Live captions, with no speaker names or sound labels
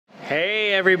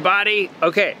everybody.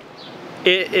 Okay,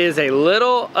 it is a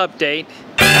little update.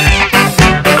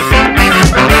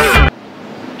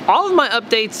 All of my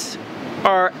updates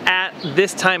are at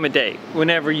this time of day,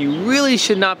 whenever you really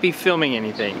should not be filming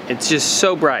anything. It's just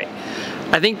so bright.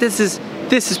 I think this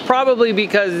is probably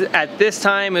because at this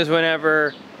time is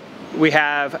whenever we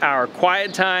have our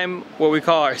quiet time, what we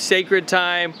call our sacred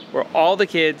time, where all the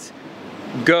kids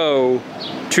go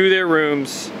to their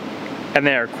rooms and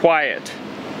they are quiet.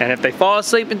 And if they fall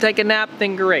asleep and take a nap,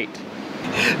 then great.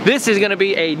 This is gonna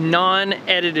be a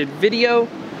non-edited video.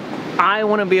 I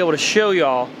wanna be able to show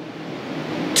y'all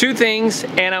two things,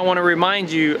 and I wanna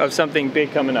remind you of something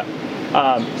big coming up.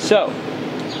 So,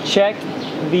 check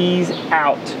these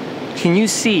out. Can you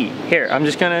see? Here, I'm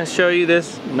just gonna show you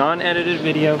this non-edited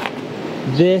video.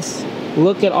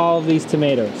 Look at all of these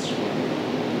tomatoes.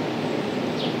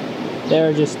 There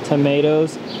are just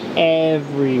tomatoes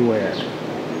everywhere.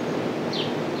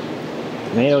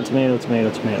 Tomato, tomato, tomato,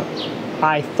 tomato.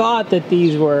 I thought that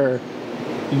these were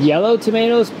yellow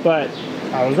tomatoes, but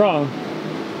I was wrong.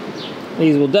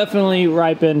 These will definitely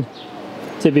ripen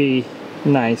to be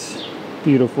nice,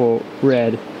 beautiful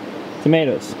red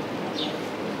tomatoes.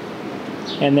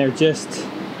 And they're just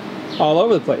all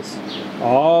over the place.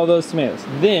 All those tomatoes.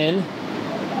 Then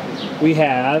we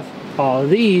have all of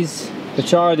these,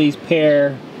 which are these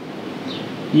pear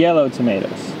yellow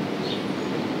tomatoes.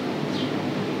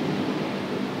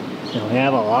 And we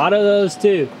have a lot of those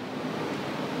too.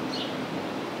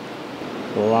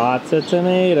 Lots of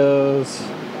tomatoes.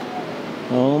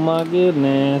 Oh my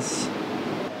goodness.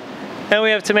 And we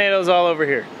have tomatoes all over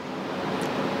here.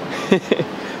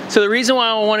 So the reason why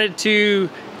I wanted to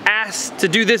ask to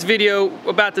do this video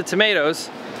about the tomatoes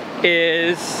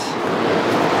is,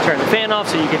 turn the fan off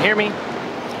so you can hear me,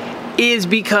 is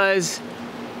because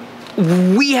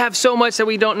we have so much that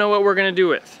we don't know what we're gonna do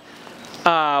with.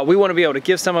 We wanna be able to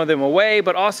give some of them away,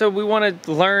 but also we wanna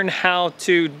learn how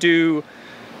to do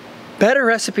better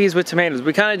recipes with tomatoes.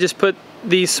 We kinda just put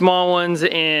these small ones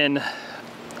in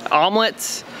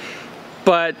omelets,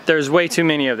 but there's way too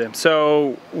many of them.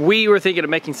 So we were thinking of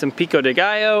making some pico de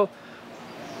gallo.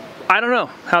 I don't know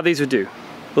how these would do.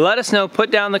 Let us know, put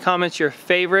down in the comments your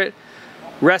favorite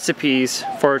recipes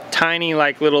for tiny,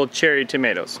 like little cherry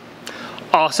tomatoes.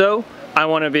 Also, I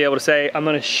wanna be able to say, I'm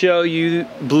gonna show you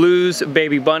Blue's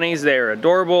baby bunnies. They're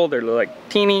adorable, they're like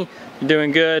teeny, you're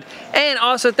doing good. And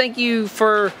also thank you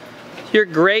for your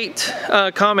great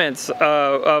comments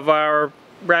of our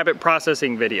rabbit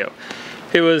processing video.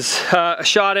 It was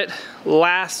shot it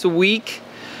last week,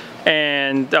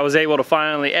 and I was able to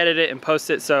finally edit it and post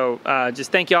it. So just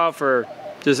thank y'all for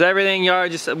just everything. Y'all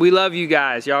we love you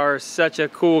guys. Y'all are such a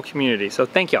cool community. So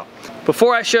thank y'all.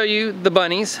 Before I show you the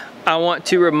bunnies, I want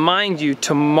to remind you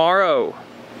tomorrow,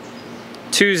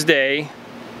 Tuesday,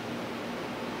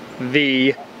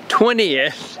 the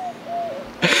 20th,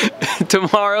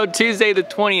 tomorrow, Tuesday the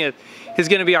 20th, is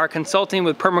gonna be our Consulting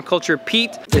with Permaculture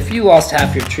Pete. If you lost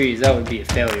half your trees, that would be a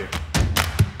failure.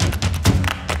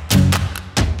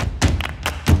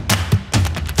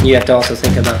 You have to also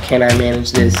think about, can I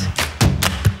manage this?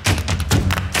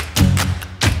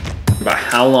 About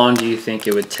how long do you think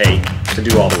it would take to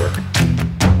do all the work?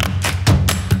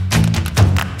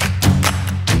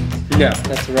 No,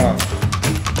 that's wrong.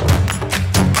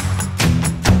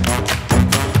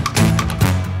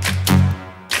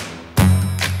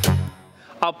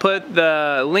 I'll put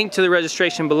the link to the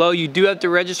registration below. You do have to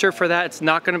register for that. It's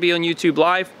not gonna be on YouTube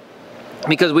Live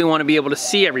because we wanna be able to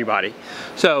see everybody.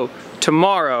 So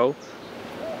tomorrow,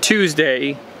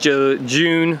 Tuesday,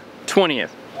 June 20th.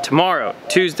 Tomorrow,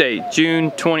 Tuesday, June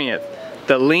 20th.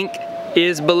 The link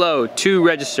is below to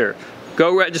register.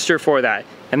 Go register for that.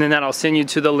 And then that'll send you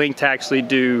to the link to actually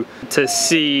to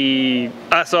see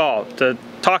us all, to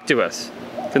talk to us.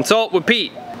 Consult with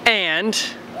Pete. And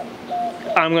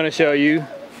I'm gonna show you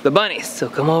the bunnies, so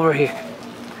come over here.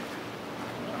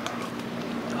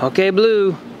 Okay,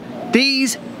 Blue.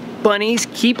 These bunnies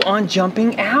keep on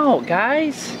jumping out,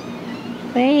 guys.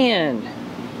 Man,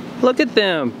 look at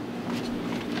them.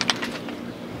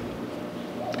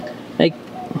 Like,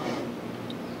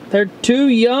 they're too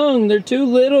young, they're too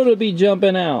little to be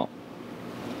jumping out.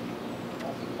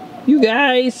 You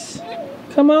guys,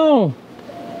 come on.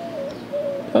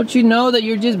 Don't you know that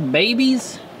you're just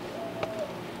babies?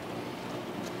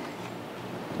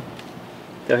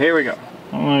 So here we go.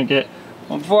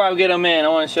 Before I get them in, I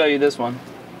want to show you this one.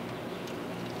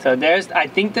 So I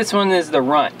think this one is the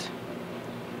runt.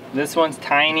 This one's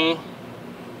tiny.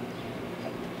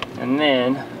 And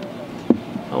then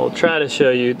I will try to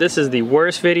show you. This is the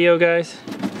worst video, guys.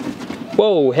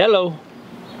 Whoa, hello.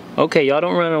 Okay, y'all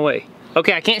don't run away.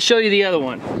 Okay, I can't show you the other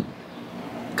one.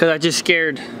 because I just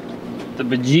scared the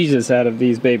bejesus out of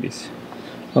these babies.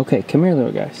 Okay, come here,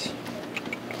 little guys.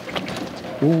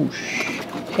 Ooh,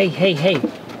 hey, hey, hey.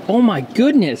 Oh my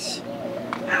goodness.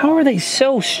 How are they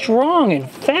so strong and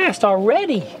fast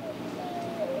already?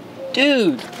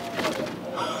 Dude.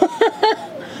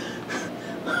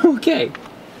 Okay.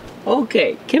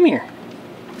 Okay, come here.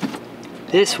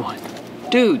 This one.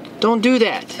 Dude, don't do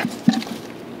that.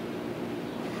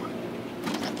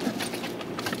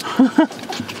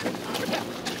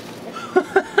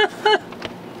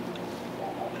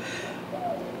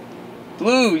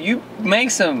 Blue, you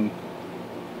make some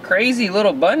crazy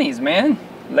little bunnies, man.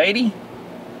 Lady.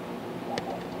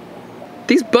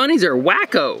 These bunnies are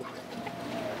wacko.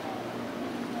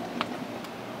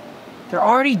 They're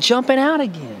already jumping out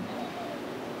again.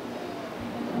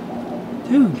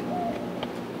 Dude.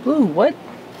 Blue,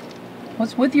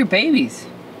 what's with your babies?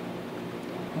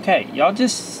 Okay, y'all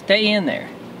just stay in there.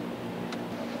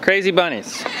 Crazy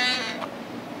bunnies.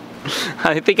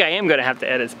 I think I am gonna have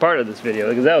to edit part of this video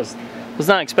because that was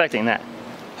not expecting that.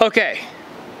 Okay,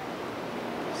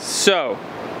 so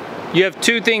you have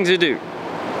two things to do.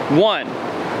 One,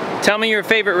 tell me your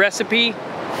favorite recipe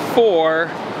for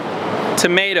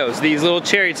tomatoes, these little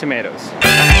cherry tomatoes.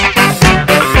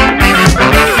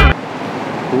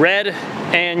 Red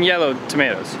and yellow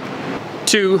tomatoes.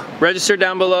 Two, register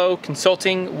down below,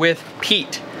 consulting with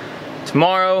Pete.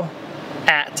 Tomorrow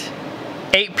at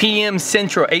 8 p.m.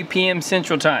 Central, 8 p.m.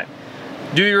 Central time.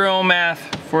 Do your own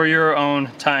math for your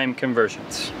own time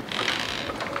conversions.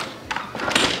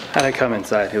 How'd I come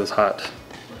inside? It was hot.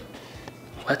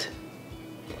 What?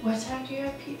 What time do you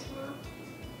have Pete tomorrow?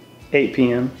 8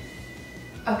 p.m.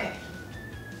 Okay.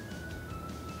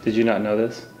 Did you not know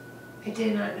this? I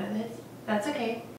did not know this. That's okay.